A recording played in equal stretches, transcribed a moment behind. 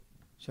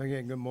So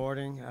again, good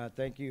morning.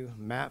 Thank you,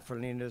 Matt, for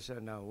leading us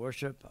in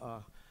worship.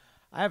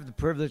 I have the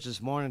privilege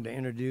this morning to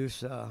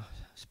introduce a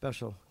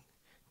special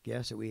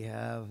guest that we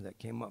have that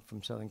came up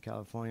from Southern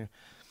California.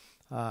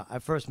 I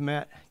first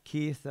met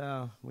Keith.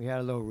 We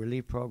had a little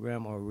relief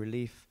program or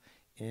relief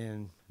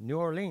in New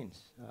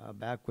Orleans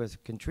back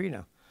with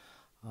Katrina.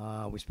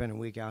 We spent a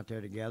week out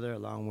there together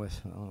along with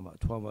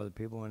about 12 other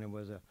people, and it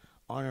was an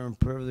honor and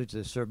privilege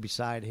to serve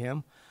beside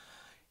him.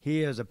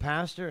 He is a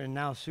pastor and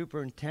now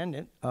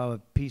superintendent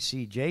of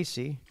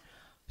PCJC.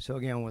 So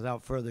again,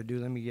 without further ado,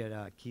 let me get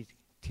Keith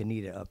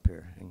Tanita up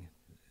here and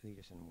lead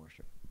us in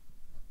worship.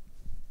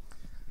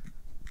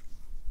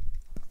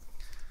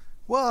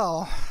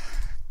 Well,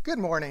 good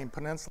morning,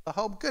 Peninsula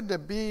Hope. Good to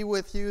be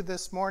with you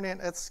this morning.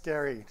 It's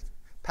scary.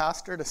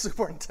 Pastor to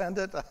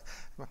superintendent,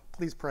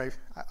 please pray,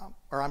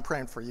 or I'm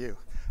praying for you.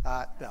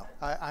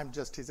 I'm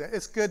just teasing.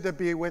 It's good to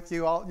be with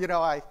you all. You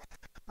know,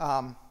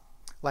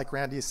 like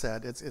Randy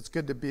said, it's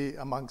good to be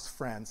amongst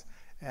friends.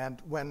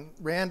 And when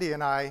Randy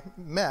and I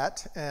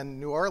met in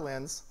New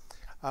Orleans,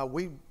 I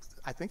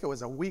think it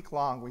was a week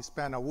long. We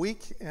spent a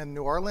week in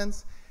New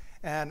Orleans,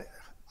 and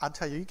I'll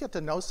tell you, you get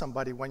to know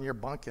somebody when you're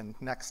bunking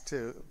next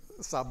to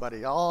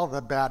somebody, all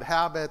the bad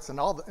habits and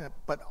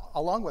but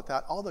along with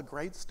that, all the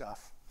great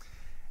stuff.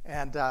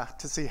 And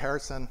to see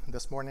Harrison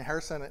this morning,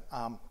 Harrison,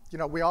 you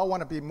know, we all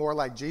want to be more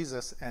like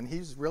Jesus, and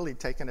he's really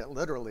taken it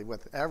literally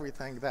with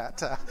everything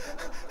that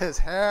his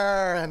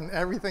hair and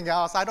everything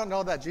else. I don't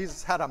know that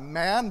Jesus had a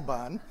man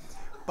bun,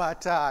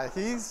 but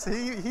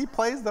he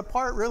plays the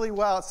part really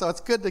well. So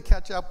it's good to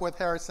catch up with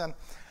Harrison.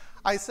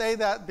 I say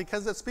that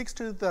because it speaks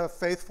to the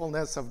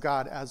faithfulness of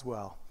God as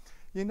well.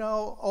 You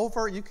know,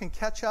 you can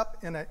catch up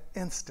in an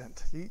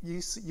instant. You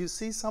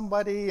see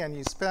somebody and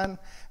you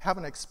have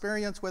an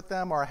experience with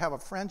them or have a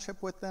friendship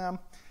with them,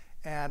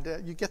 and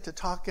you get to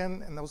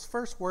talking, and those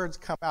first words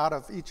come out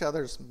of each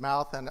other's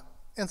mouth, and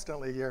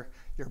instantly you're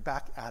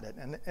back at it.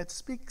 And it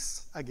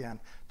speaks again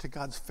to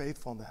God's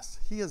faithfulness.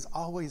 He is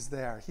always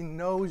there. He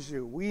knows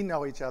you. We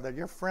know each other.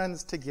 You're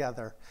friends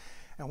together.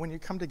 And when you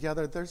come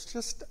together, there's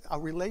just a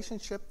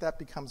relationship that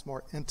becomes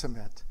more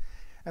intimate.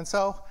 And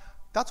so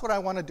that's what I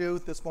want to do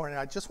this morning.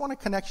 I just want to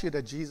connect you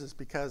to Jesus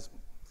because,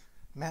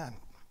 man,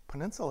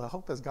 Peninsula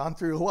Hope has gone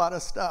through a lot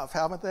of stuff,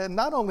 haven't they?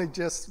 Not only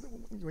just,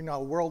 you know,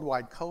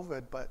 worldwide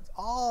COVID, but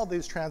all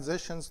these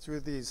transitions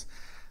through these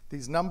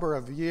number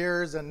of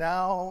years, and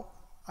now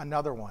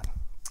another one.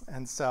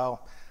 And so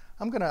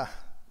I'm going to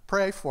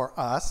pray for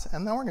us,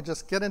 and then we're going to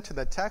just get into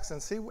the text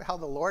and see how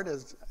the Lord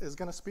is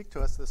going to speak to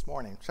us this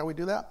morning. Shall we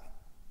do that?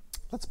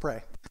 Let's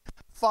pray.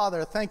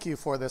 Father, thank you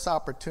for this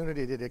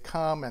opportunity to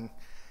come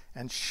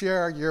and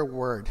share your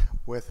word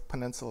with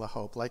Peninsula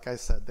Hope. Like I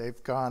said,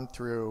 they've gone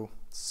through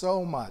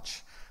so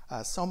much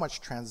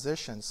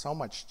transition, so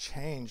much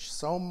change,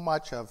 so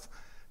much of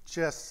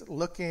just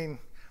looking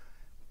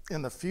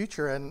in the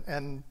future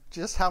and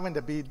just having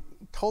to be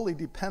totally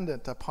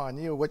dependent upon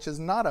you, which is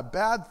not a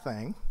bad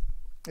thing.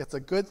 It's a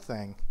good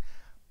thing.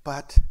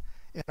 But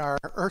in our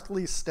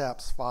earthly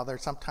steps, Father,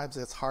 sometimes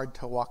it's hard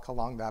to walk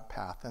along that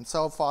path. And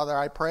so, Father,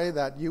 I pray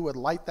that you would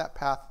light that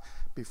path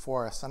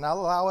before us and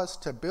allow us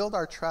to build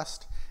our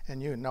trust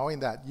in you, knowing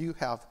that you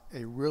have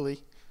a really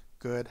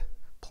good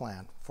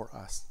plan for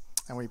us.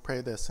 And we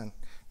pray this in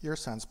your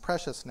Son's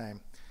precious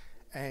name.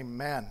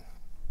 Amen.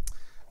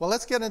 Well,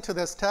 let's get into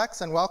this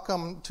text, and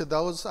welcome to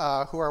those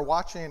who are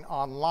watching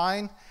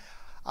online.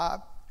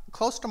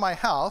 Close to my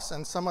house,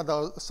 and some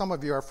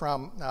of you are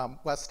from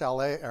West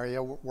LA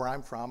area, where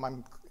I'm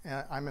from.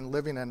 I'm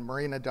living in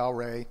Marina Del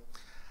Rey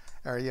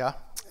area,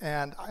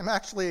 and I'm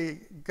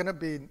actually going to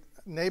be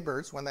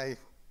neighbors when they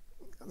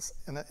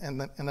in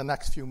the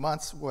next few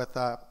months with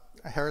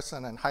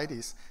Harrison and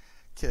Heidi's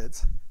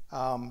kids,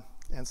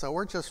 and so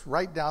we're just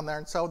right down there.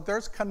 And so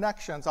there's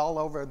connections all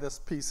over this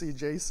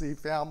PCJC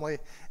family,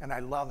 and I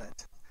love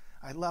it.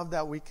 I love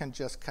that we can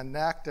just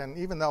connect, and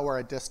even though we're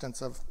a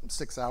distance of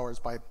 6 hours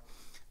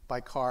by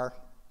car,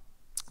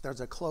 there's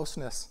a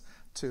closeness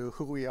to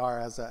who we are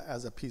as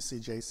a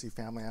PCJC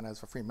family and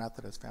as a Free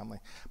Methodist family.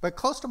 But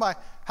close to my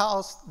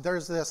house,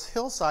 there's this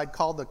hillside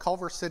called the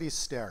Culver City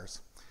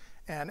Stairs.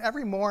 And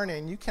every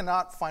morning, you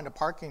cannot find a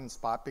parking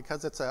spot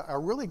because it's a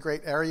really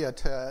great area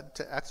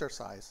to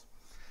exercise.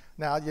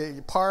 Now,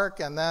 you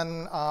park, and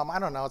then, I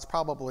don't know, it's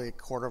probably a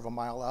quarter of a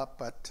mile up,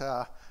 but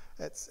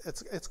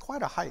it's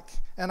quite a hike.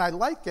 And I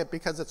like it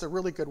because it's a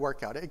really good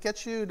workout. It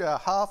gets you to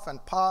huff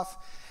and puff.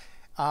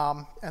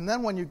 And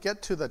then when you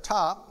get to the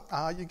top,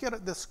 you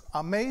get this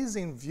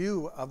amazing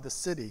view of the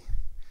city.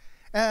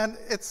 And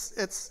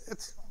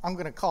it's I'm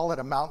going to call it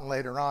a mountain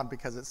later on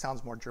because it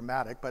sounds more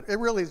dramatic, but it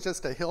really is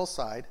just a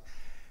hillside.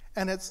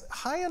 And it's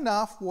high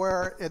enough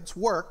where it's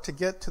work to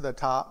get to the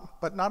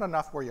top, but not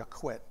enough where you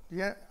quit.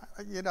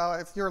 You know,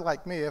 if you're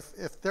like me,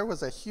 if there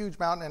was a huge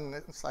mountain and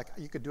it's like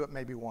you could do it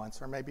maybe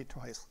once or maybe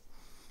twice.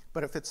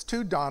 But if it's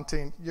too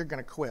daunting, you're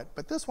going to quit.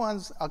 But this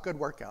one's a good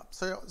workout.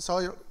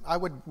 So I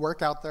would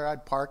work out there.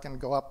 I'd park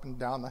and go up and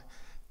down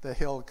the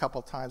hill a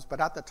couple times. But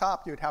at the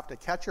top, you'd have to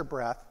catch your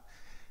breath,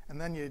 and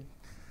then you'd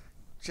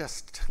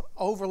just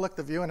overlook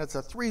the view, and it's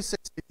a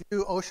 360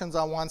 view, oceans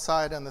on one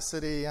side and the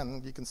city,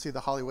 and you can see the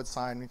Hollywood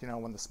sign,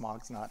 when the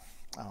smog's not,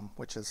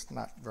 which is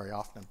not very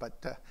often,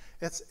 but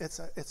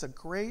it's a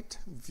great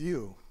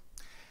view.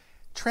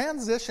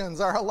 Transitions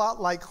are a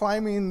lot like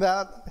climbing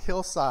that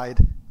hillside.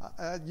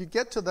 You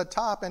get to the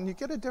top and you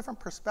get a different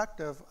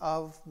perspective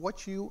of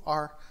what you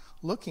are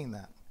looking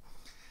at.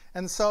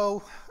 And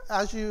so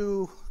as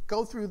you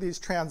go through these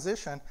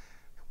transitions,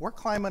 we're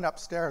climbing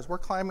upstairs,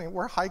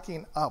 we're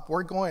hiking up,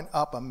 we're going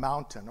up a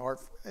mountain, or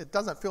it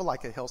doesn't feel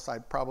like a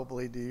hillside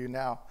probably to you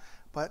now,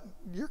 but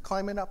you're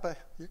climbing up a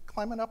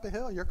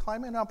hill, you're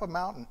climbing up a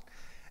mountain.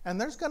 And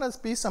there's going to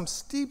be some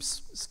steep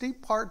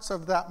parts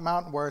of that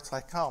mountain where it's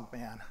like, oh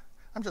man,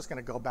 I'm just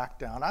going to go back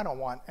down. I don't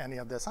want any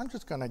of this. I'm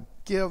just going to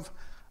give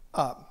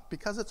up,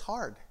 because it's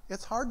hard.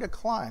 It's hard to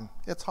climb.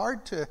 It's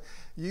hard to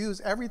use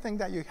everything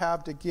that you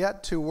have to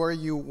get to where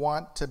you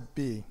want to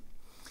be.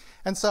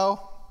 And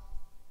so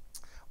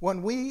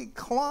when we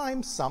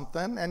climb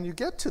something and you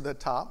get to the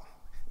top,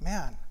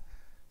 man,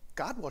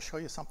 God will show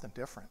you something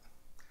different.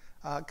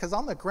 Because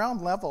on the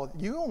ground level,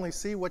 you only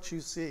see what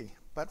you see.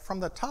 But from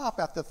the top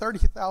at the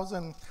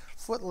 30,000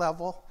 foot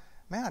level,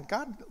 man,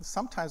 God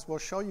sometimes will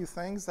show you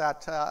things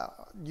that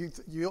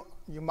you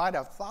might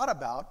have thought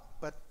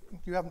about,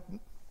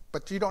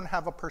 but you don't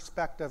have a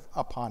perspective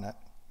upon it.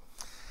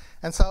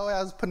 And so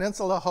as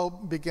Peninsula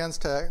Hope begins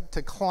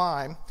to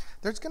climb,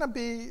 there's going to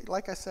be,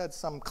 like I said,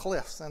 some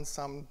cliffs and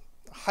some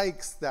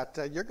hikes that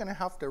you're going to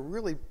have to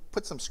really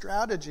put some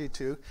strategy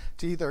to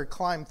either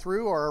climb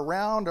through or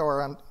around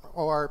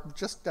or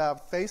just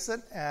face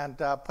it and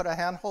put a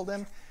handhold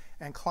in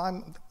and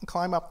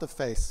climb up the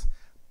face.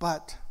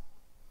 But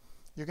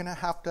you're going to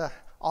have to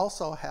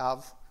also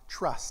have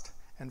trust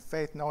and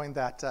faith, knowing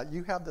that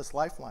you have this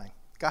lifeline.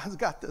 God's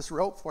got this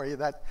rope for you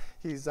that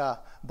he's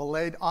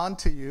belayed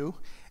onto you,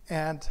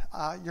 and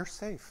you're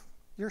safe.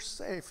 You're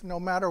safe. No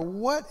matter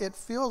what it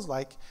feels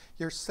like,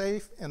 you're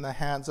safe in the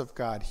hands of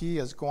God. He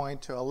is going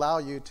to allow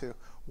you to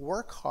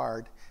work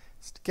hard,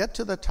 get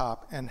to the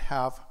top, and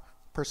have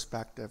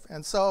perspective.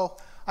 And so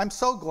I'm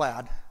so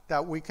glad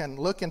that we can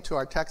look into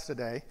our text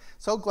today,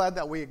 so glad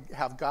that we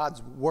have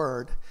God's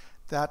word,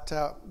 that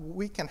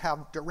we can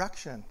have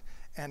direction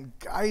and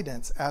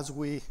guidance as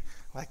we,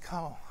 I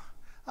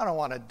don't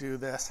want to do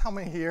this. How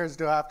many years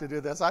do I have to do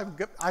this?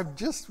 I'm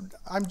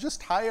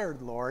just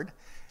tired, Lord.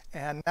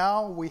 And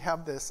now we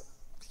have this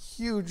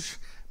huge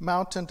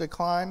mountain to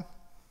climb.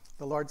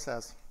 The Lord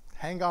says,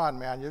 hang on,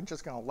 man. You're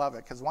just going to love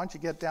it. Because once you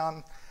get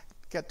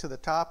to the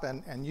top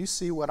and you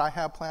see what I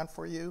have planned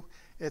for you,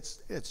 it's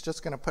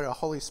just going to put a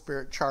Holy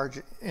Spirit charge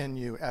in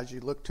you as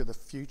you look to the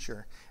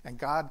future. And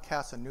God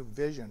casts a new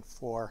vision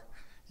for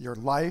your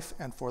life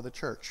and for the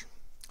church.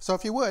 So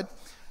if you would,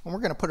 and we're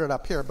going to put it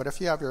up here, but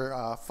if you have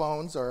your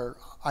phones or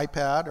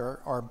iPad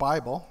or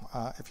Bible,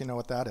 if you know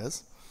what that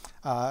is,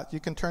 you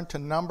can turn to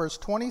Numbers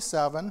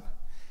 27,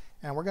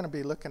 and we're going to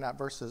be looking at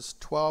verses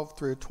 12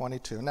 through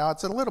 22. Now,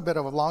 it's a little bit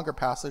of a longer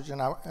passage,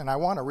 and I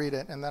want to read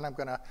it, and then I'm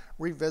going to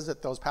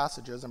revisit those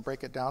passages and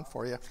break it down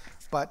for you.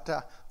 But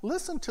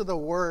listen to the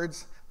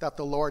words that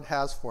the Lord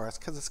has for us,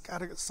 because it's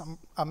got some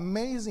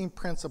amazing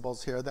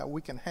principles here that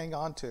we can hang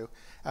on to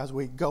as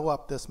we go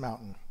up this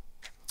mountain.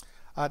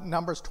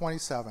 Numbers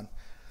 27.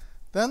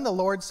 Then the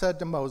Lord said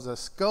to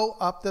Moses, go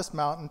up this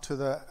mountain to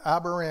the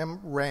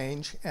Abarim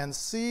range and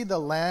see the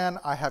land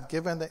I have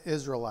given the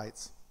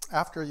Israelites.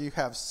 After you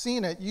have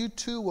seen it, you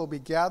too will be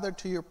gathered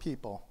to your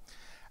people,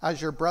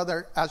 as your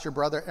brother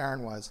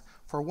Aaron was.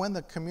 For when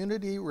the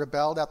community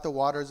rebelled at the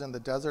waters in the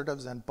desert of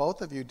Zin,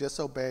 both of you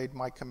disobeyed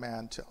my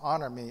command to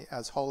honor me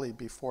as holy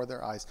before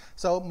their eyes.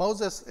 So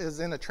Moses is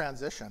in a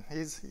transition.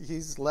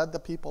 He's led the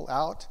people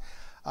out,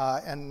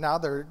 and now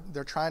they're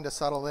trying to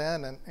settle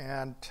in,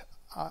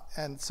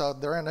 and so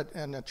they're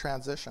in a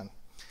transition.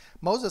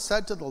 Moses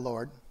said to the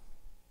Lord,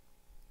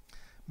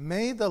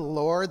 may the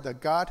Lord, the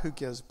God who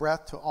gives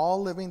breath to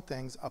all living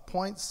things,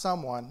 appoint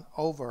someone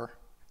over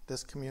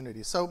this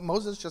community. So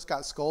Moses just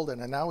got scolded,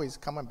 and now he's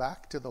coming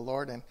back to the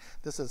Lord, and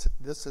this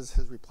is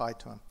his reply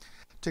to him.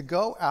 To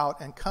go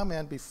out and come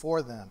in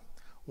before them,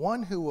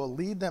 one who will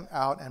lead them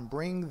out and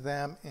bring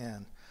them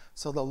in.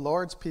 So the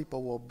Lord's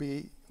people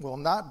will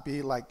not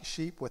be like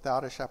sheep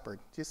without a shepherd.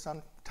 Do you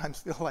sometimes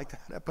feel like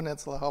that at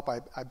Peninsula Hope?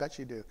 I bet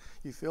you do.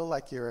 You feel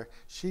like you're a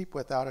sheep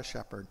without a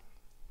shepherd.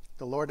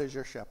 The Lord is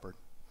your shepherd.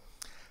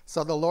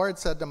 So the Lord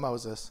said to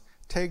Moses,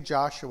 take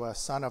Joshua,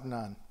 son of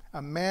Nun,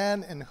 a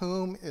man in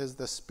whom is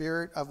the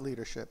spirit of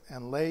leadership,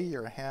 and lay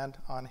your hand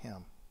on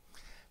him.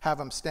 Have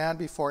him stand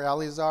before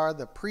Eleazar,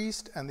 the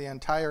priest, and the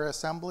entire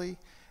assembly,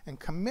 and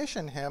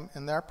commission him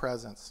in their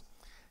presence.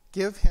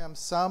 Give him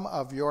some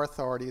of your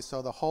authority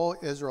so the whole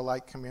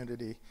Israelite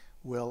community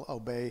will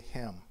obey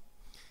him.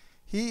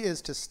 He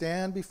is to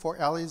stand before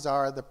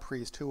Eleazar the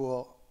priest, who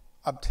will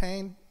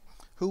obtain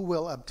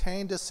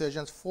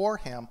decisions for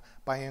him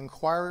by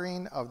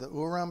inquiring of the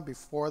Urim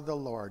before the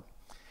Lord.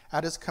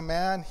 At his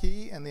command,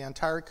 he and the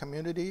entire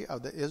community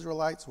of the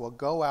Israelites will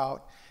go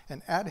out,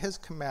 and at his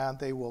command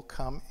they will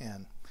come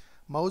in.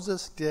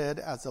 Moses did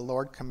as the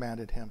Lord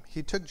commanded him.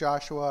 He took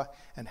Joshua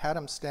and had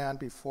him stand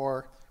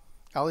before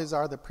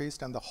Eleazar the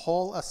priest and the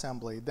whole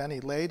assembly. Then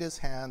he laid his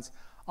hands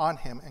on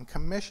him and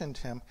commissioned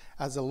him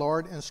as the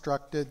Lord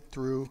instructed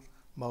through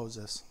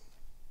Moses.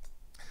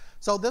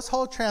 So this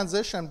whole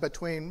transition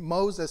between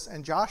Moses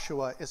and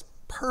Joshua is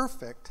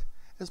perfect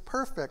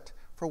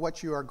for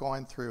what you are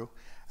going through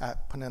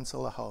at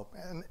Peninsula Hope.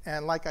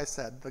 And like I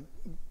said,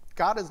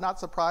 God is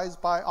not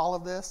surprised by all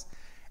of this.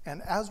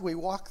 And as we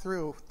walk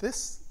through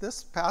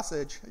this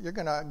passage, you're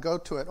going to go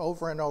to it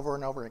over and over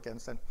and over again,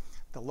 saying,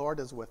 the Lord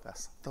is with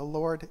us. The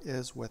Lord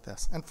is with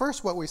us. And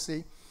first what we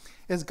see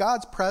is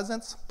God's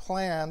presence,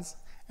 plans,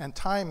 and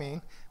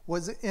timing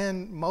was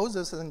in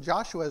Moses and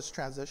Joshua's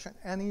transition,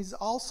 and he's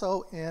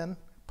also in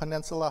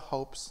Peninsula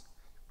Hope's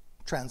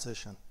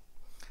transition.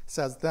 It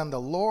says, then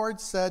the Lord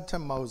said to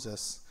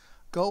Moses,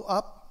 go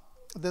up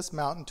this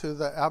mountain to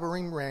the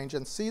Abarim range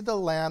and see the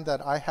land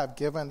that I have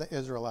given the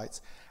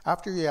Israelites.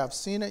 After you have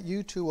seen it,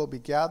 you two will be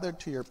gathered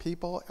to your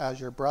people as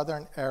your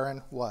brother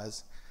Aaron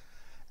was.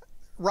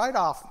 Right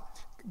off,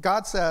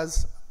 God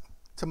says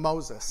to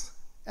Moses,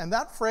 and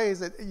that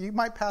phrase, you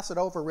might pass it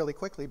over really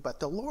quickly, but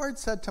the Lord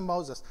said to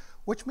Moses,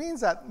 which means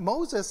that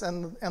Moses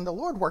and the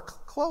Lord were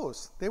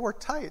close. They were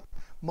tight.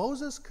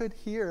 Moses could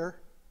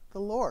hear the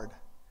Lord.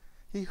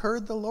 He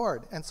heard the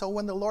Lord. And so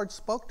when the Lord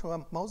spoke to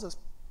him, Moses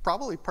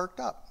probably perked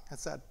up and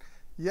said,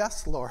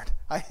 yes, Lord,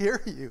 I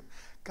hear you.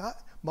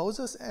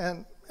 Moses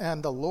and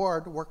the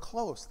Lord were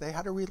close. They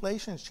had a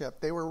relationship.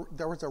 There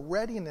was a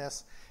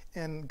readiness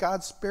in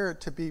God's Spirit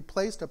to be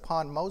placed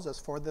upon Moses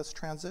for this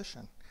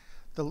transition.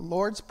 The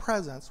Lord's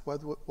presence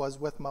was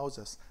with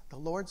Moses. The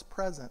Lord's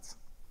presence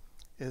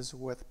is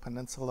with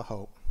Peninsula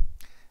Hope.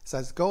 It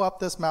says, go up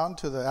this mountain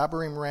to the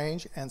Abarim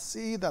range and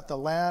see that the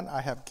land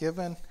I have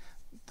given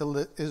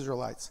the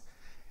Israelites.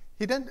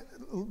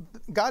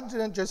 God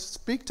didn't just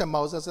speak to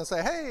Moses and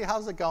say, hey,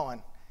 how's it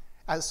going?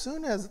 As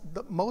soon as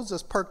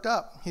Moses perked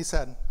up, he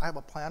said, I have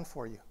a plan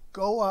for you.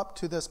 Go up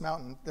to this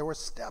mountain. There were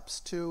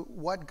steps to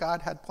what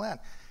God had planned.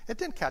 It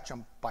didn't catch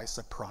him by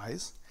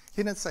surprise.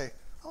 He didn't say,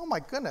 oh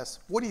my goodness,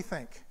 what do you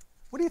think?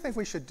 What do you think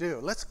we should do?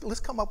 Let's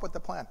come up with a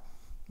plan.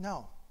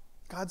 No,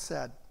 God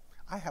said,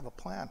 I have a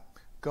plan.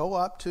 Go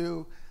up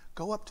to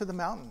the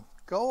mountain.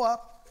 Go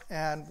up,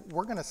 and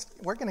we're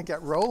gonna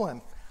get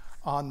rolling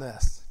on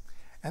this.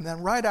 And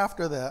then right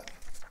after that,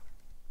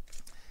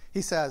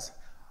 he says,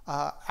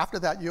 after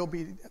that you'll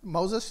be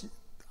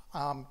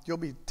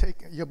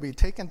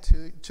taken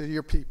to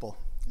your people.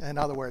 In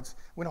other words,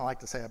 we don't like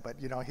to say it, but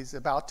he's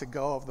about to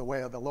go of the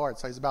way of the Lord,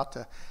 so he's about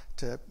to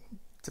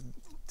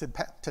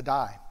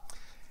die.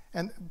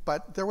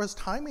 But there was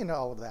timing in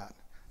all of that.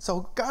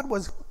 So God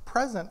was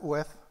present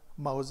with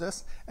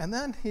Moses, and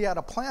then he had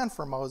a plan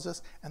for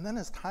Moses, and then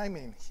his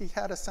timing. He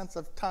had a sense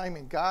of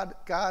timing.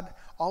 God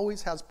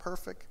always has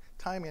perfect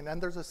timing,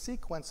 and there's a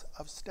sequence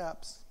of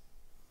steps.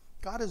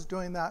 God is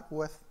doing that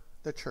with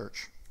the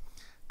church.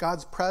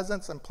 God's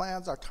presence and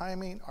plans, our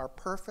timing are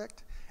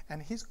perfect,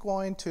 and he's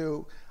going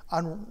to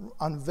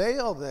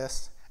unveil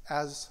this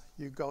as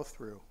you go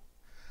through.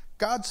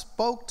 God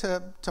spoke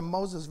to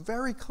Moses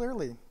very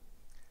clearly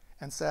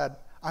and said,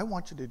 I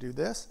want you to do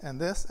this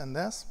and this and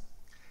this.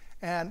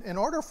 And in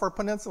order for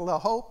Peninsula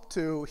Hope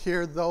to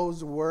hear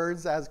those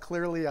words as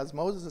clearly as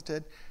Moses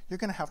did, you're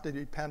going to have to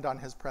depend on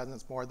his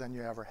presence more than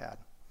you ever had.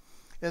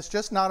 It's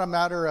just not a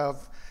matter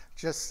of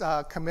just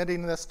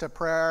committing this to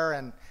prayer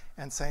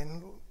and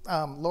saying,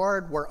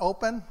 Lord, we're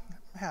open.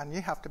 Man,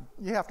 you have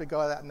to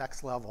go to that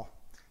next level.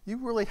 You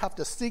really have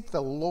to seek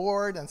the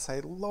Lord and say,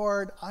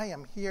 Lord, I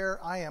am here,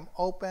 I am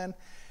open,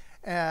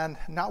 and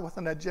not with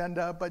an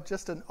agenda, but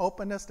just an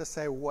openness to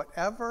say,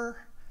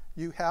 whatever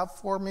you have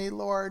for me,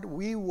 Lord,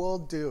 we will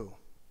do.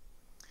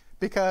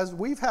 Because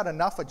we've had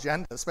enough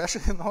agenda,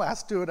 especially in the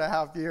last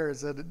 2.5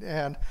 years,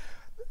 and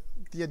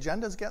the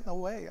agendas get in the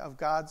way of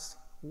God's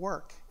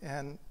work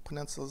in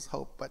Peninsula's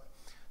Hope. But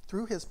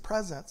through his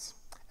presence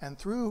and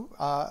through,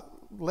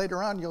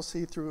 later on, you'll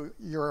see through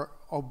your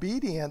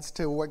obedience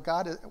to what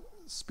God is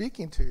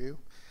speaking to you,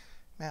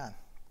 man,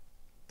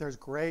 there's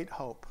great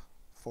hope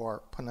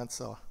for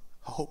Peninsula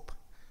Hope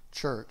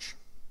Church.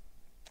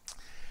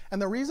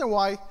 And the reason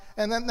why,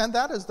 and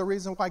that is the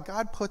reason why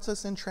God puts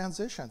us in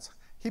transitions.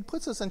 He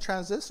puts us in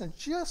transitions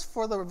just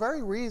for the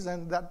very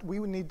reason that we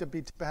need to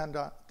depend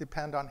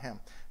on him.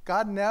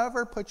 God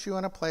never puts you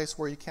in a place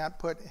where you can't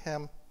put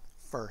him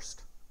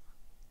first.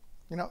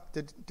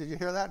 Did you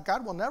hear that?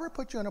 God will never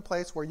put you in a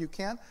place where you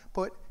can't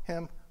put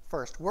him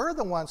first. We're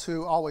the ones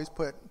who always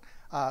put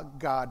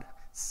God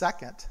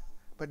second,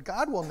 but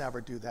God will never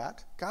do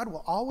that. God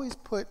will always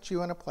put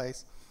you in a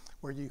place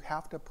where you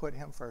have to put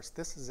him first.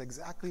 This is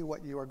exactly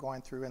what you are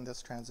going through in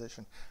this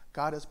transition.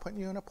 God is putting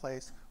you in a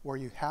place where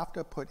you have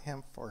to put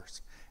him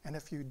first. And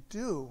if you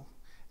do,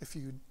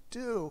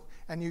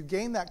 and you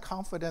gain that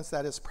confidence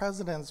that his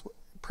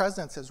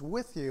presence is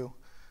with you,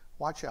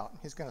 watch out.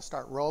 He's going to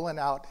start rolling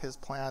out his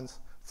plans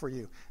for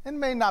you. It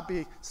may not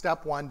be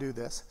step 1, do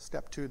this,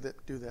 step 2,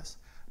 do this,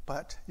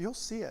 but you'll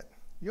see it.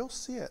 You'll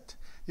see it.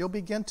 You'll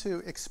begin to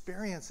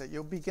experience it.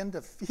 You'll begin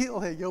to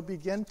feel it. You'll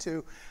begin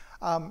to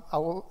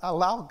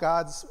allow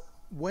God's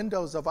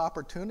windows of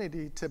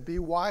opportunity to be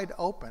wide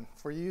open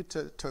for you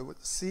to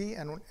see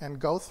and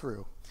go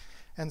through.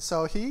 And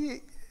so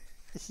he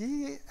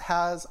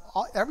has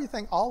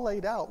everything all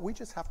laid out. We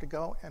just have to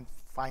go and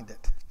find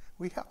it.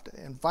 We have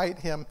to invite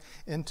him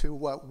into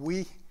what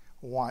we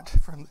want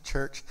from the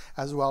church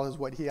as well as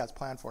what he has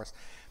planned for us.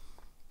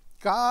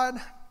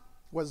 God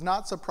was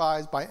not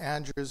surprised by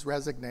Andrew's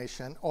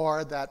resignation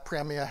or that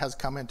Premia has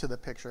come into the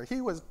picture.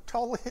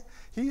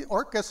 He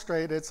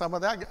orchestrated some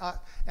of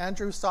that.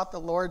 Andrew sought the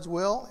Lord's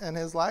will in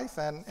his life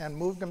and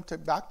moved him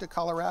back to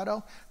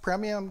Colorado.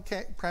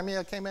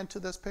 Premia came into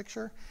this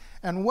picture.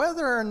 And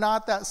whether or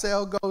not that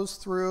sale goes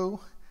through,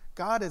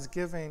 God is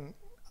giving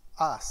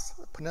us,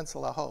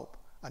 Peninsula Hope,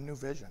 a new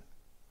vision.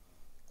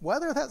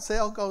 Whether that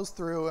sale goes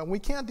through, and we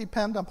can't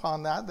depend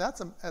upon that,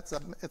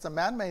 it's a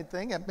man-made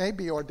thing. It may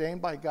be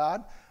ordained by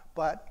God,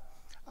 but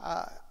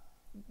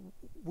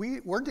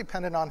we're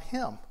dependent on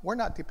him. We're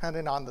not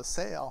dependent on the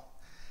sale.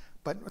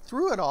 But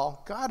through it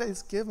all, God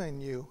is giving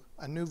you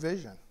a new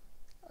vision.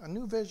 A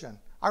new vision.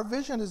 Our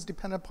vision is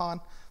dependent upon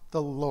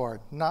the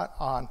Lord, not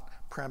on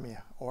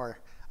Premia or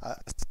a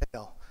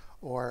sale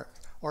or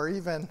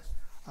even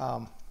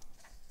a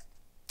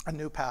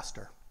new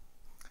pastor.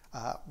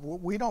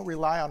 We don't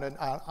rely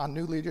on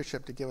new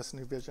leadership to give us a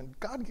new vision.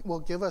 God will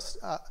give us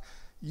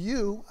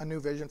you a new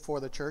vision for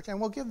the church, and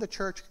we'll give the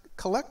church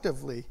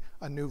collectively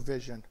a new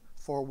vision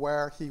for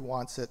where he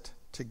wants it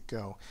to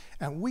go.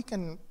 And we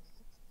can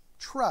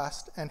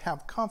trust and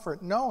have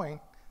comfort knowing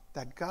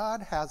that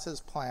God has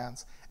his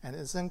plans and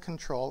is in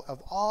control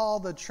of all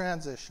the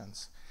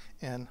transitions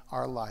in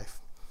our life.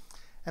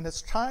 And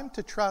it's time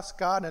to trust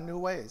God in new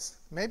ways.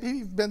 Maybe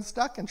you've been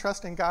stuck in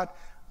trusting God.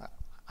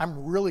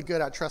 I'm really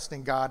good at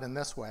trusting God in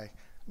this way.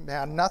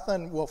 Man,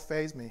 nothing will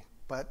faze me.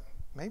 But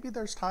maybe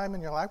there's time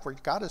in your life where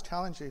God is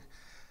challenging you.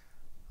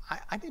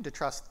 I need to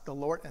trust the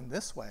Lord in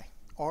this way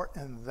or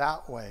in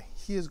that way.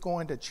 He is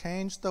going to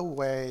change the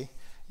way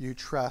you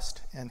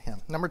trust in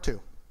him. Number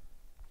 2,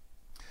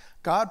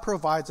 God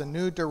provides a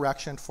new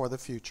direction for the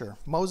future.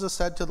 Moses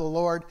said to the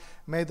Lord,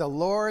 "May the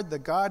Lord, the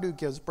God who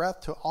gives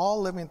breath to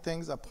all living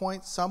things,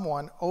 appoint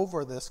someone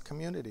over this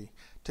community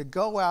to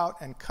go out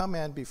and come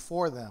in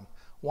before them,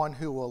 one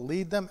who will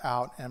lead them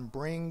out and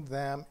bring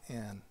them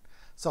in.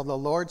 So the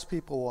Lord's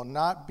people will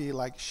not be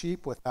like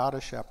sheep without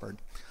a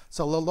shepherd."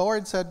 So the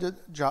Lord said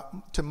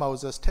to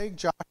Moses, "Take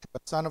Joshua,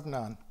 son of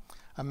Nun,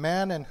 a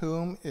man in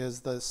whom is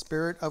the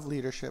spirit of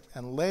leadership,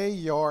 and lay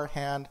your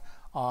hand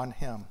on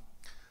him."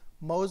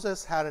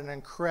 Moses had an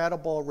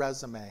incredible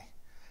resume.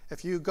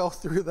 If you go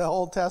through the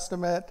Old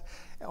Testament,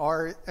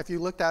 or if you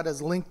looked at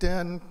his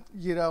LinkedIn,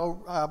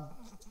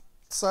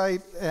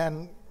 site,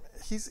 and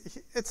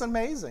it's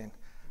amazing.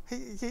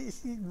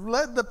 He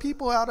led the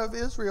people out of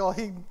Israel.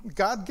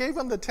 God gave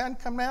him the 10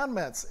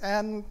 Commandments,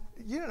 and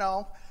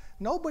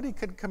nobody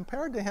could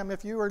compare to him.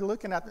 If you were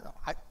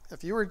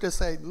if you were to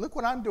say, "Look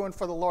what I'm doing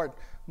for the Lord,"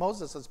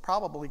 Moses has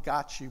probably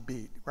got you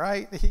beat,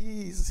 right?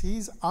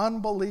 He's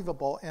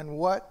unbelievable in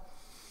what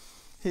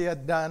he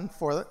had done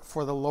for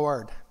the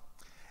Lord.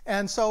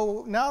 And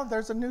so now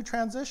there's a new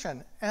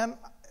transition. And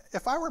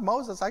if I were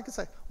Moses, I could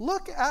say,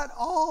 "Look at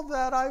all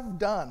that I've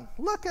done.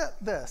 Look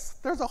at this."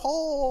 There's a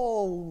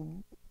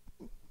whole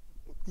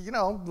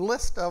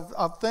list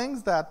of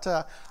things that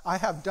I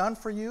have done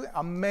for you,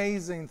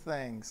 amazing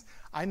things.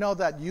 I know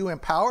that you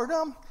empowered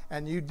them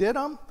and you did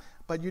them,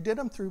 but you did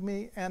them through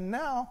me, and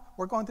now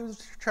we're going through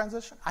this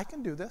transition. I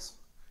can do this.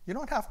 You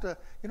don't have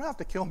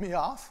to kill me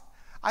off.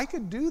 I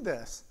could do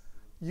this.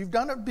 You've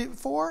done it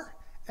before,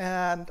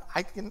 and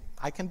I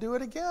can do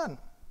it again.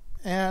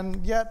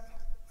 And yet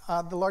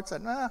the Lord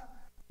said, "No,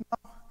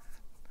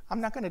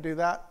 I'm not going to do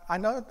that. I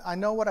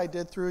know what I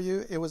did through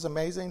you. It was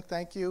amazing.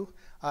 Thank you.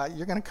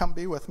 You're going to come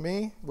be with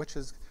me, which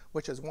is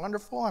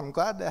wonderful. I'm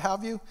glad to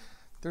have you.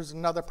 There's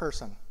another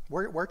person.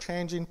 We're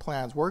changing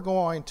plans. We're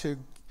going to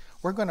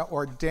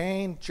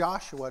ordain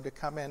Joshua to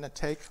come in and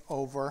take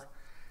over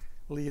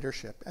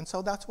leadership." And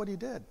so that's what he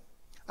did.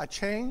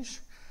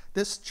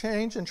 This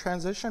change and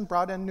transition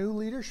brought in new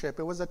leadership.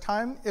 It was a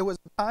time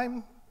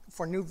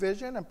for new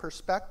vision and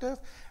perspective,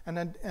 and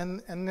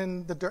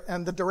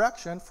the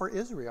direction for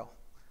Israel.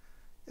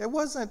 It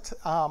wasn't,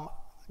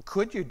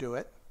 could you do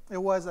it?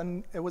 It was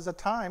a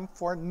time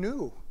for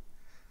new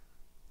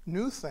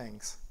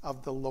things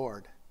of the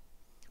Lord.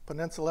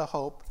 Peninsula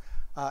Hope,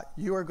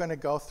 you are going to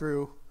go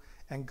through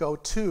and go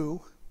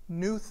to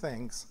new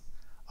things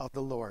of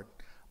the Lord.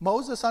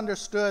 Moses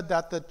understood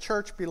that the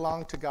church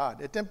belonged to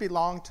God. It didn't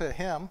belong to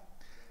him.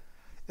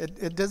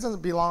 It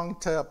doesn't belong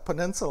to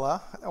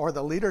Peninsula or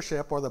the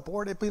leadership or the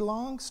board. It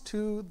belongs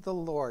to the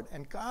Lord.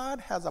 And God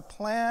has a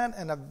plan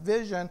and a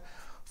vision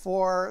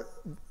for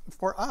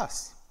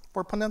us,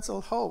 for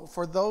Peninsula Hope,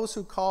 for those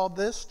who call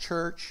this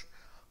church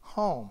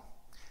home.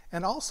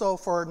 And also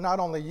for not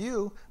only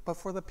you, but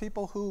for the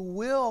people who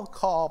will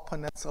call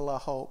Peninsula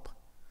Hope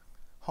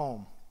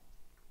home.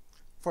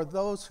 For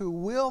those who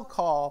will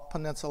call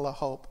Peninsula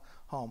Hope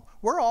home.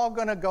 We're all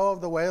going to go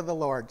the way of the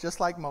Lord, just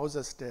like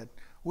Moses did.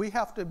 We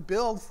have to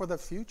build for the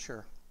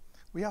future.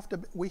 We have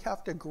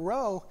to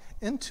grow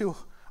into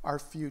our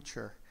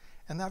future.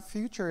 And that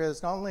future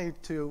is not only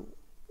to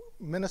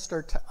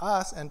minister to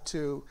us and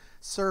to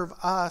serve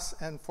us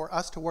and for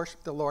us to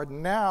worship the Lord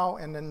now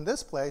and in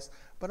this place,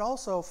 but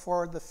also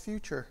for the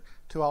future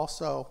to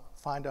also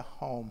find a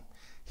home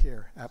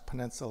here at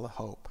Peninsula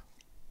Hope.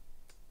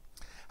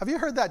 Have you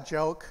heard that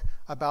joke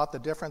about the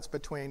difference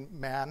between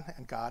man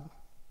and God?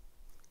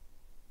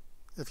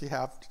 If you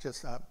have,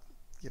 just,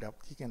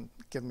 you can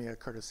give me a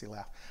courtesy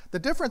laugh. The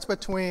difference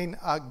between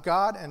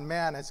God and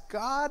man is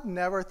God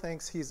never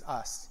thinks he's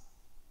us.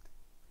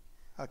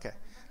 Okay,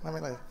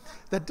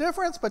 the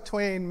difference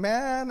between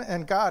man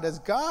and God is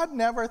God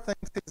never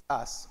thinks he's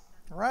us,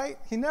 right?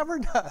 He never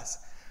does.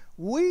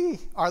 We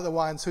are the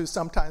ones who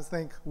sometimes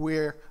think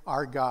we're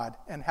our God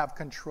and have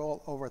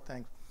control over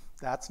things.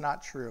 That's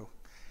not true.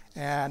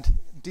 And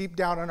deep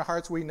down in our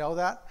hearts, we know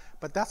that,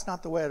 but that's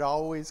not the way it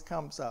always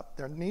comes up.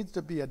 There needs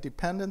to be a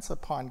dependence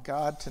upon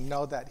God to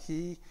know that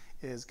he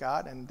is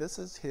God, and this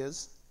is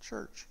his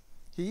church.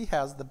 He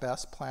has the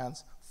best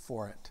plans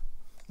for it.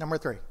 Number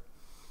 3,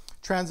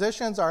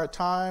 transitions are a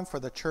time for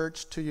the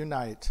church to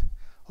unite.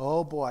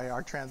 Oh boy,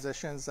 are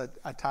transitions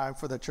a time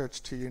for the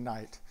church to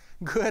unite.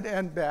 Good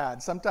and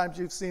bad. Sometimes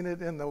you've seen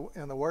it in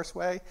the worst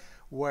way,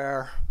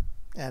 where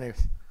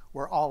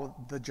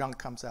all the junk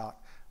comes out.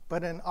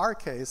 But in our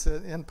case,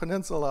 in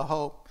Peninsula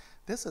Hope,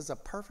 this is a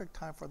perfect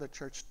time for the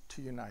church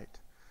to unite.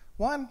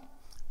 One,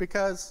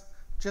 because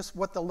just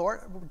what the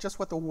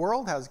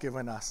world has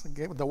given us.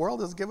 The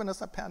world has given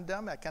us a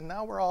pandemic, and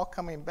now we're all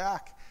coming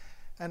back.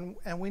 And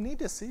we need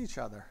to see each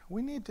other.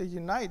 We need to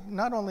unite,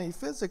 not only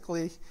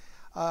physically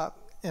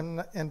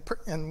in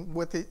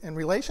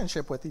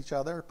relationship with each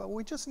other, but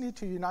we just need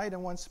to unite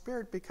in one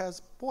spirit because,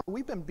 boy,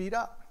 we've been beat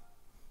up.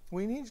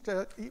 We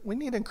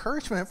need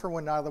encouragement for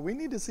one another. We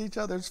need to see each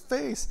other's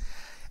face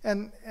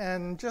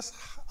and just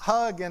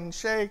hug and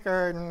shake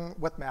and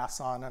with masks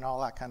on and all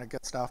that kind of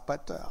good stuff.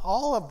 But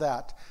all of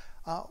that,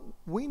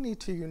 we need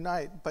to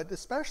unite, but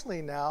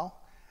especially now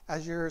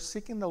as you're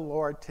seeking the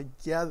Lord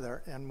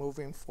together and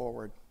moving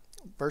forward.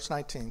 Verse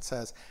 19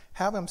 says,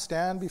 "Have him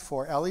stand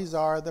before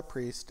Eleazar the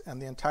priest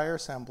and the entire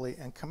assembly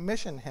and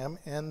commission him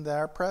in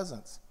their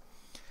presence.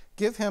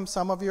 Give him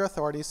some of your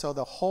authority so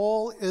the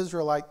whole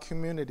Israelite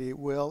community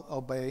will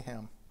obey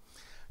him."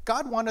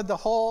 God wanted the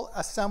whole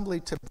assembly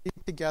to be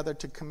together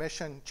to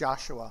commission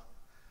Joshua.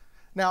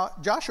 Now,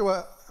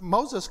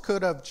 Moses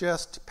could have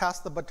just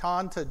passed the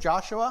baton to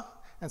Joshua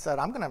and said,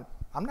 I'm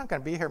not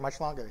going to be here much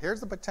longer. Here's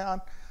the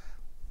baton.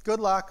 Good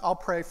luck. I'll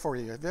pray for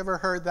you. Have you ever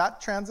heard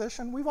that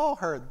transition? We've all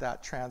heard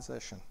that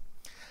transition.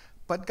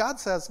 But God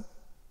says,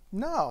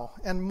 no.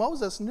 And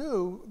Moses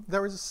knew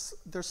there's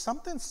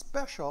something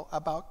special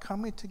about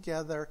coming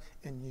together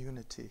in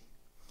unity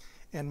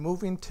and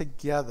moving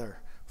together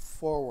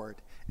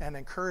forward and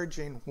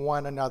encouraging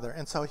one another.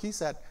 And so he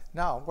said,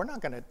 no,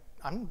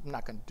 I'm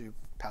not going to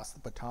pass the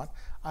baton.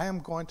 I am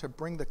going to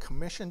bring the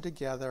commission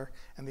together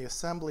and the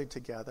assembly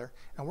together,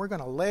 and we're going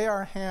to lay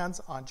our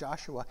hands on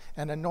Joshua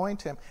and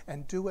anoint him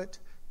and do it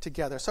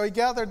together. So he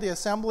gathered the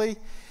assembly,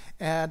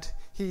 and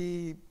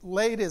he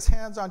laid his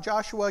hands on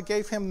Joshua,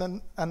 gave him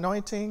the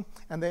anointing,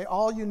 and they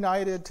all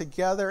united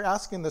together,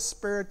 asking the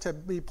Spirit to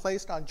be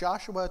placed on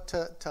Joshua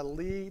to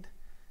lead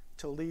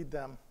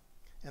them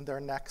in the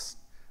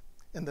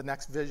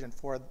next vision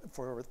for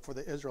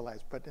the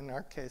Israelites, but in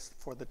our case,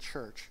 for the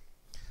church.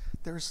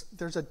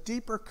 There's a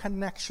deeper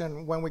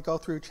connection when we go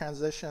through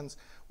transitions,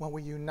 when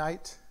we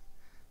unite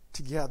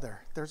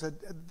together.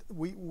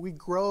 We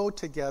grow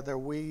together.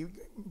 We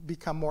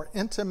become more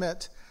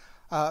intimate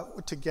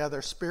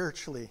together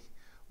spiritually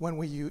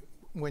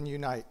when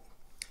unite.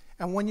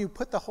 And when you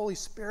put the Holy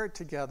Spirit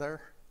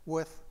together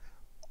with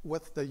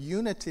the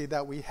unity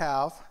that we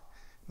have,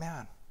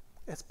 man,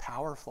 it's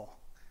powerful.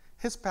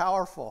 It's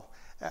powerful.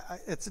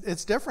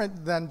 It's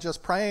different than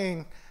just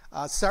praying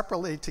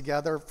separately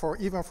together for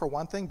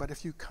one thing, but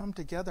if you come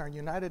together and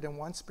united in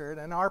one spirit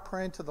and are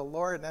praying to the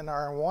Lord and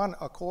are in one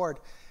accord,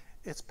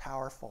 it's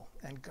powerful.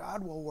 And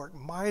God will work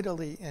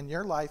mightily in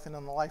your life and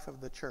in the life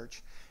of the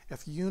church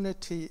if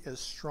unity is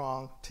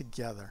strong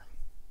together.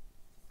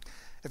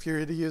 If you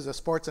were to use a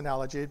sports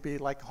analogy, it'd be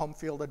like home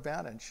field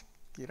advantage.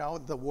 You know,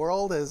 the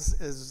world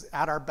is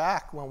at our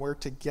back when we're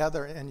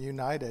together and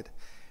united.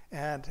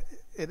 And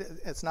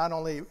it's not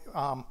only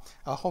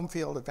a home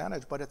field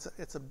advantage, but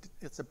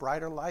it's a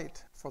brighter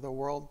light for the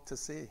world to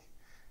see.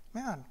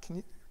 Man,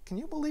 can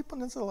you believe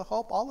Peninsula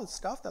Hope, all the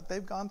stuff that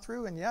they've gone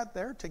through, and yet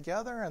they're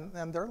together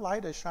and their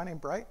light is shining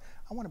bright?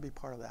 I want to be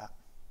part of that.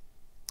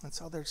 And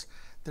so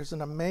there's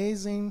an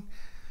amazing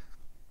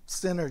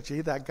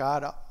synergy that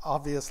God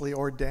obviously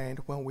ordained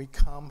when we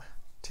come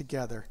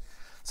together.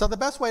 So the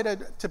best way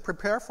to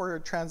prepare for a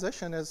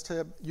transition is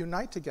to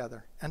unite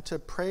together and to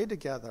pray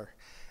together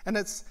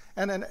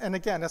And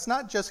again, it's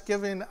not just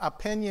giving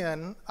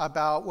opinion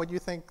about what you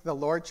think the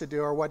Lord should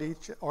do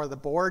or the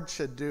board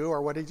should do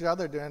or what each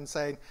other do and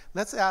saying,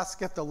 let's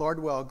ask if the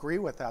Lord will agree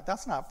with that.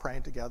 That's not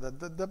praying together.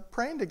 The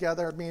praying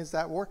together means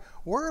that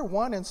we're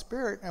one in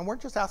spirit, and we're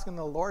just asking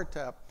the Lord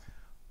to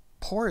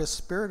pour his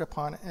spirit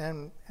upon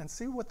and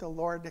see what the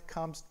Lord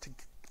comes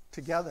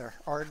together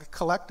or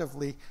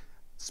collectively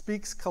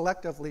speaks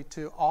collectively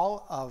to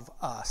all of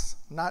us,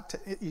 not to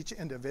each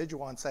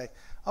individual, and say,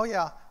 oh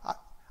yeah,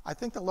 I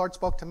think the Lord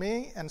spoke to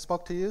me and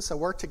spoke to you, so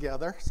we're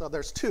together. So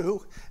there's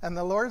two. And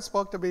the Lord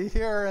spoke to me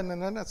here, and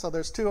then so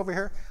there's two over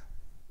here.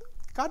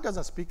 God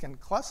doesn't speak in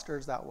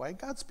clusters that way.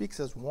 God speaks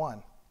as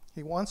one.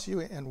 He wants you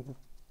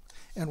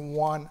in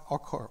one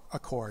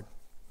accord.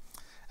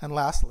 And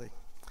lastly,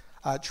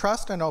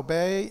 trust and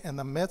obey in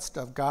the midst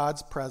of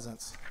God's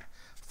presence.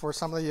 For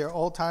some of you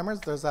old timers,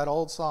 there's that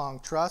old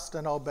song, trust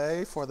and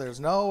obey, for there's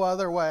no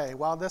other way.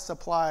 Well, this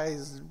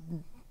applies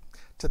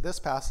to this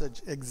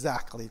passage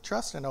exactly.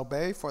 Trust and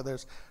obey, for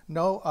there's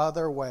no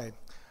other way.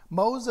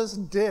 Moses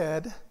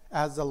did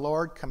as the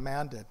Lord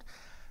commanded.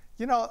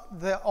 You know,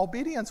 the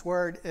obedience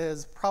word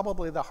is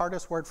probably the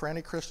hardest word for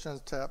any Christian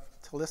to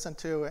listen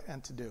to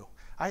and to do.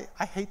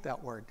 I hate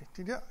that word.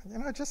 You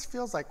know, it just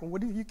feels like,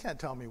 you can't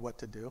tell me what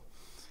to do.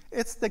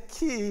 It's the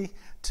key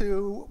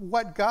to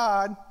what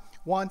God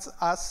wants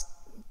us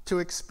to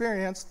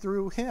experience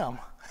through him.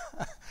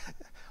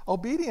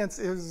 Obedience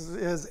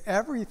is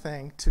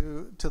everything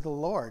to the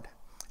Lord.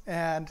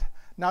 And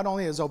not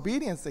only is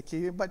obedience the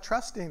key, but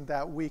trusting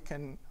that we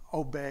can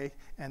obey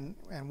and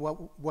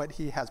what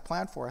he has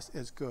planned for us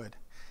is good.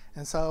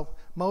 And so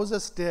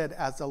Moses did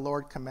as the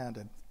Lord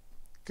commanded.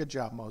 Good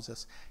job,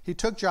 Moses. He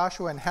took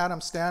Joshua and had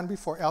him stand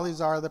before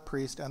Eleazar the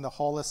priest and the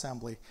whole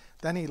assembly.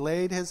 Then he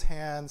laid his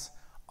hands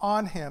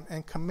on him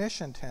and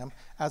commissioned him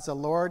as the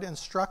Lord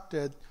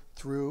instructed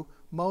through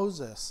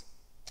Moses.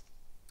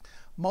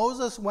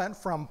 Moses went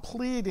from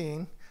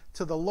pleading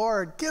to the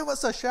Lord, give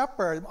us a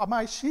shepherd.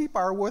 My sheep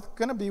are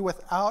going to be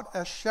without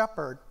a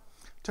shepherd,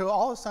 to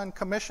all of a sudden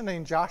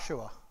commissioning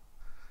Joshua.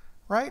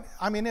 Right?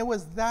 I mean, it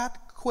was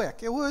that quick.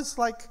 It was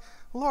like,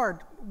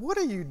 Lord, what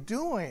are you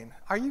doing?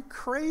 Are you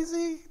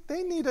crazy?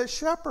 They need a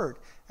shepherd.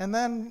 And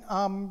then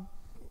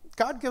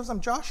God gives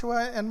them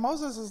Joshua, and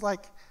Moses is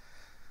like,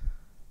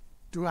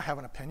 do I have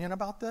an opinion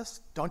about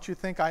this? Don't you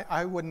think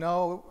I would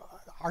know?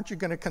 Aren't you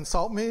going to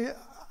consult me?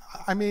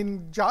 I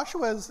mean,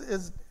 Joshua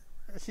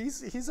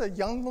he's a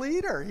young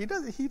leader. He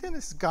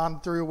didn't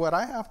gone through what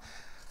I have.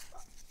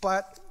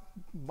 But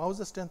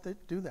Moses didn't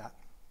do that.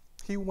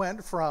 He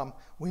went from,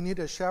 we need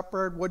a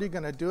shepherd, what are you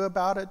going to do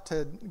about it,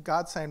 to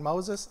God saying,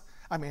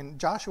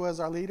 Joshua is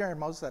our leader, and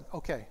Moses said,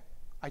 okay,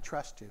 I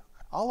trust you.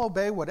 I'll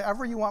obey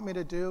whatever you want me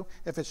to do.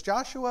 If it's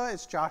Joshua,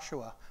 it's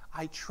Joshua.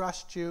 I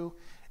trust you,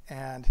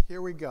 and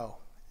here we go.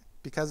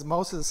 Because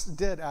Moses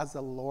did as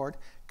the Lord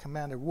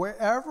commanded.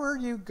 Wherever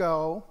you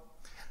go,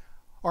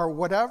 or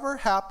whatever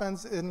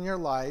happens in your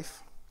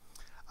life,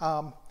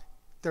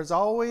 there's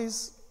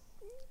always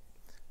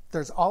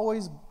let me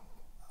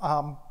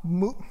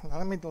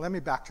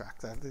backtrack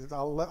that.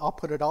 I'll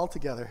put it all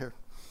together here.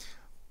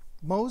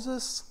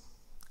 Moses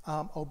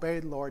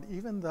obeyed Lord,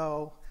 even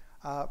though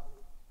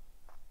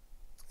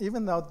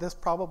this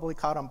probably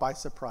caught him by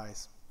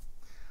surprise.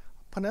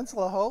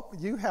 Peninsula Hope,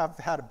 you have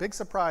had a big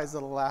surprise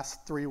in the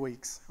last 3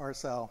 weeks or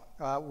so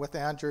with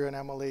Andrew and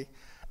Emily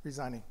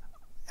resigning.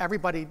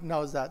 Everybody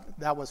knows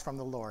that was from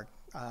the Lord,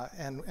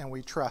 and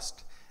we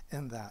trust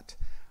in that.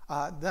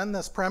 Then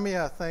this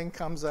Premia thing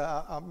comes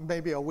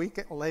maybe a week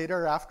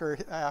later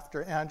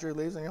after Andrew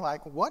leaves, and you're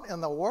like, what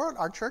in the world?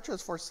 Our church is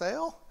for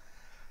sale?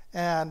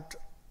 And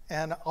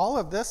all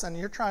of this, and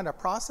you're trying to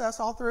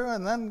process all through,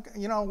 and then,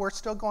 we're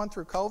still going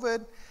through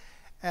COVID,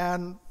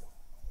 and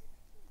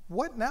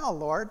what now,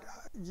 Lord?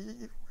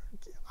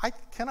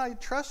 Can I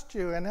trust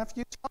you? And if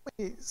you tell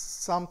me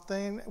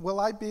something, will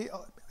I be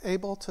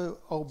able to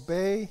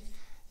obey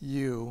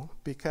you?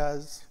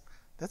 Because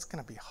that's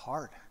going to be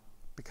hard.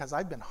 Because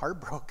I've been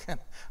heartbroken.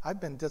 I've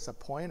been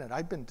disappointed.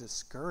 I've been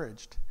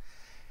discouraged.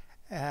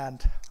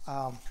 And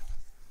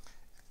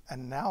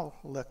now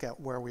look at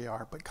where we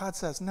are. But God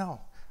says, no.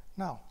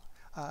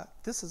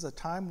 This is a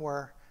time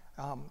where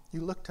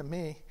you look to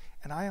me,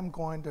 and I am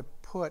going to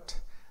put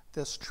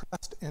this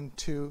trust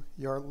into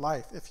your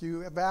life. If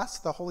you have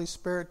asked the Holy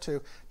Spirit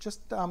to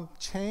just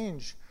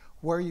change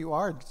where you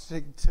are,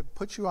 to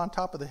put you on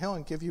top of the hill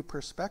and give you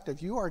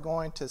perspective, you are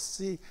going to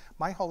see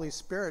my Holy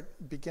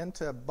Spirit begin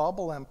to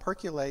bubble and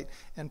percolate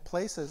in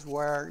places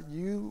where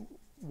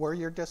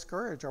you're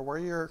discouraged, or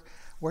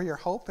where your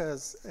hope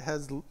has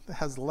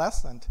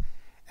lessened,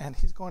 and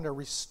He's going to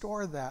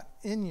restore that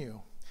in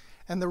you.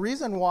 And the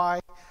reason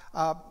why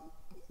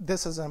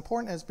this is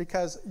important is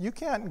because you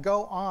can't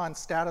go on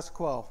status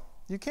quo.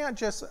 You can't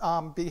just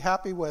be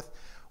happy with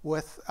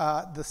with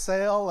the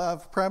sale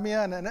of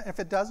Premia, and if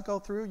it does go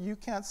through, you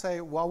can't say,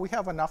 well, we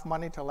have enough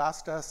money to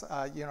last us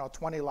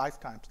 20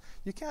 lifetimes.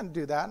 You can't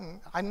do that,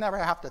 and I never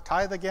have to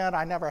tithe again.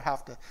 I never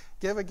have to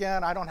give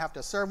again. I don't have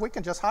to serve. We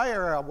can just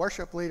hire a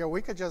worship leader.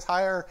 We could just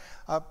hire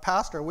a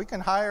pastor. We can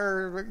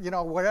hire,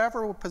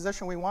 whatever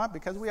position we want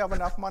because we have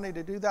enough money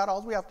to do that.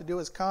 All we have to do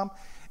is come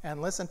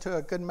and listen to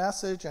a good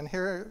message and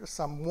hear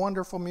some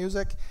wonderful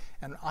music,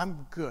 and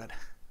I'm good.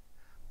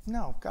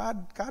 No,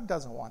 God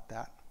doesn't want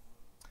that.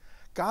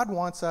 God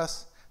wants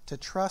us to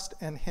trust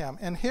in him.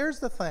 And here's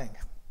the thing.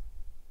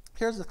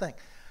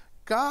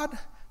 God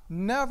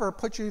never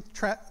puts you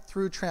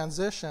through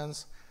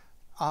transitions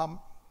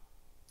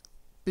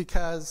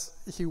because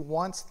he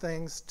wants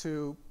things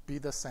to be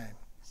the same.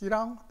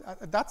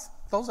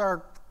 Those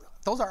are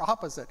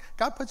opposite.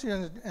 God puts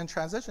you in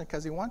transition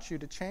because he wants you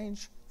to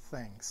change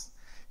things.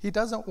 He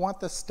doesn't want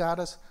the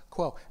status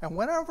quo. And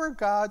whenever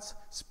God's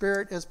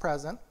Spirit is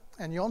present,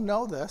 and you'll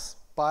know this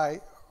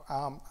by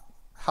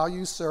how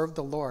you serve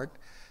the Lord,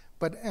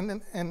 but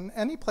in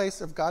any place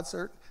of God's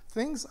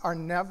things are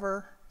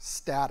never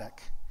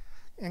static.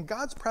 In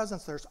God's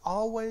presence, there's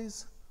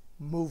always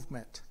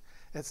movement.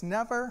 It's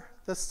never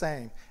the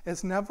same.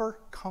 It's never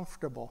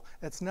comfortable.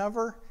 It's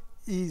never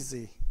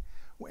easy.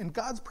 In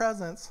God's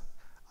presence,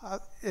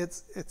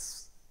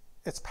 it's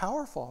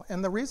powerful.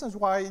 And the reasons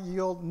why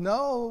you'll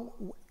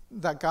know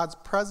that God's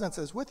presence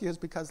is with you is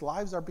because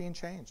lives are being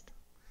changed.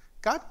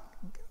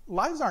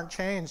 Lives aren't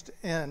changed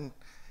in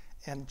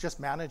just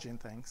managing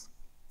things.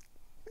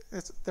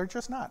 They're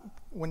just not.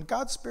 When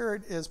God's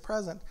Spirit is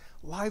present,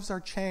 lives are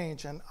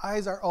changed and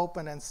eyes are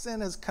open and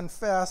sin is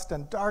confessed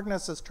and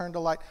darkness is turned to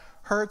light.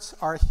 Hurts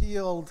are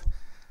healed.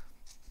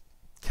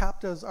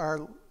 Captives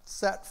are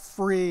set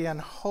free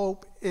and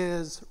hope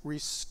is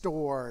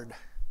restored.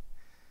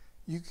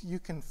 You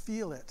can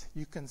feel it.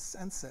 You can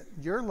sense it.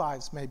 Your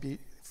lives may be,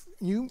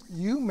 you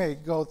may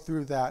go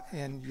through that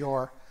in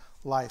your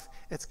life.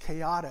 It's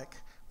chaotic,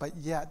 but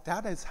yet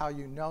that is how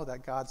you know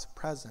that God's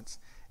presence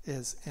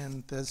is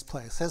in this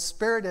place. His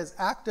Spirit is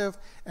active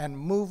and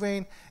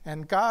moving,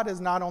 and God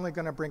is not only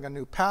going to bring a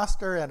new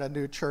pastor and a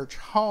new church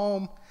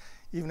home.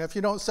 Even if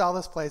you don't sell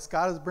this place,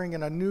 God is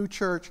bringing a new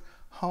church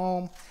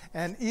home.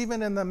 And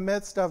even in the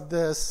midst of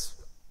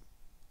this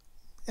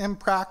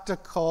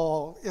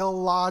impractical,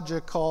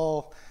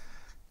 illogical,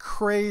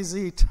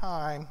 crazy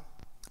time,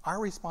 our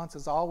response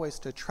is always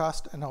to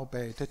trust and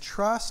obey, to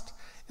trust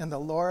in the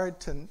Lord,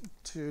 and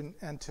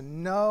to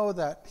know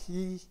that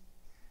he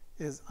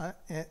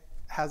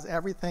has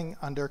everything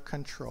under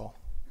control.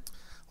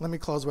 Let me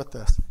close with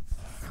this.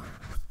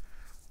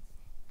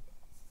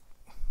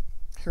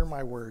 Hear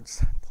my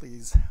words,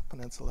 please,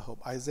 Peninsula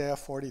Hope. Isaiah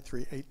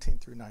 43, 18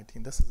 through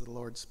 19. This is the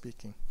Lord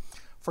speaking.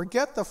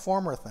 Forget the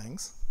former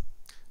things.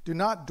 Do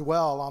not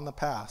dwell on the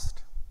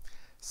past.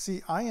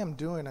 See, I am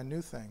doing a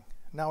new thing.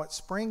 Now it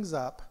springs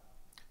up.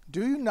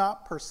 Do you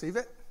not perceive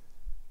it?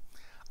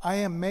 I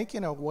am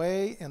making a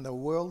way in the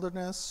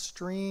wilderness,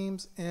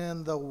 streams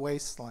in the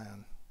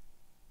wasteland.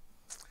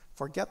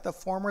 Forget the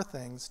former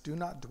things. Do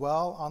not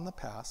dwell on the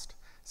past.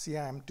 See,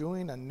 I am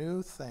doing a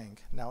new thing.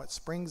 Now it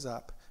springs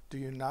up. Do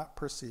you not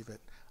perceive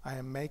it? I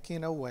am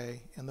making a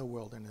way in the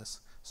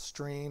wilderness,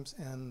 streams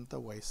in the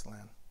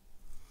wasteland.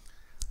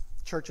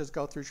 Churches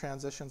go through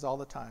transitions all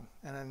the time,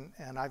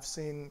 and I've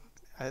seen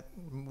it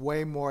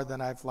way more than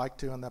I've liked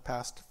to in the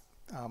past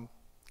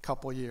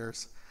couple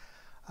years.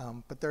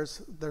 But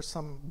there's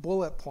some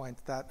bullet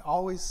points that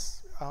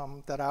always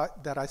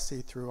that I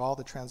see through all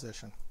the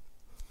transition.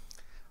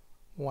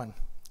 1,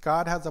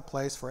 God has a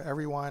place for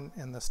everyone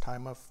in this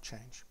time of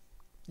change.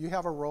 You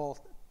have a role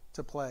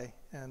to play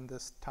in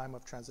this time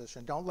of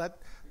transition. Don't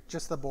let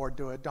just the board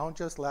do it. Don't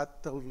just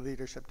let the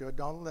leadership do it.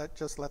 Don't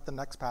just let the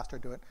next pastor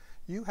do it.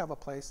 You have a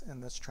place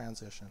in this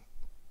transition.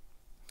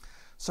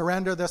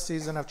 Surrender this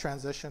season of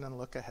transition and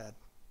look ahead.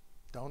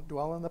 Don't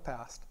dwell in the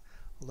past.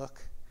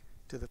 Look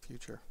to the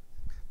future.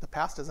 The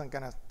past isn't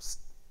going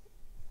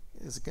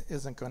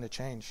to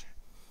change.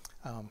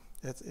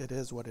 It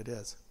is what it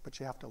is, but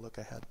you have to look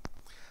ahead.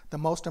 The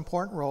most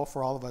important role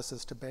for all of us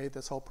is to bathe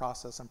this whole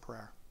process in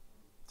prayer.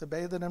 To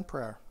bathe it in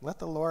prayer. Let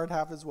the Lord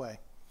have his way.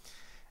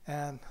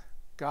 And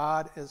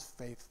God is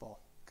faithful.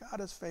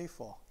 God is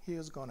faithful. He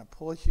is going to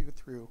pull you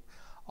through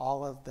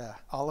all of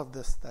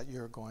this that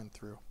you're going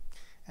through.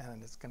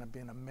 And it's going to be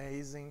an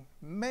amazing,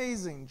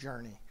 amazing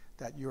journey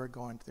that you are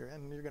going through.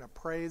 And you're going to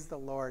praise the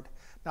Lord,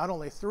 not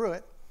only through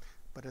it,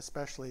 but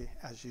especially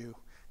as you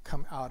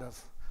come out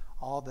of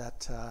all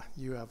that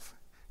you have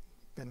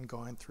been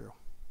going through.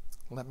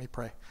 Let me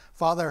pray.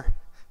 Father,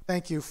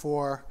 thank you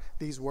for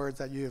these words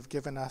that you have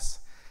given us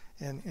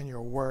in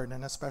your word,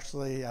 and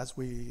especially as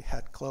we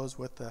had closed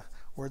with the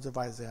words of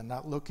Isaiah,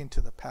 not looking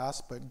to the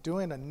past, but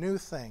doing a new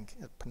thing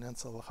at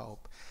Peninsula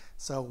Hope.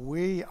 So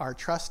we are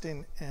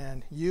trusting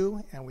in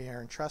you, and we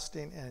are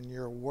trusting in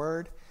your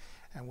word,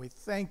 and we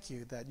thank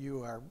you that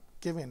you are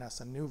giving us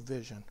a new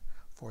vision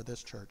for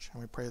this church.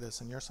 And we pray this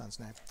in your son's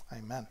name.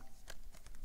 Amen.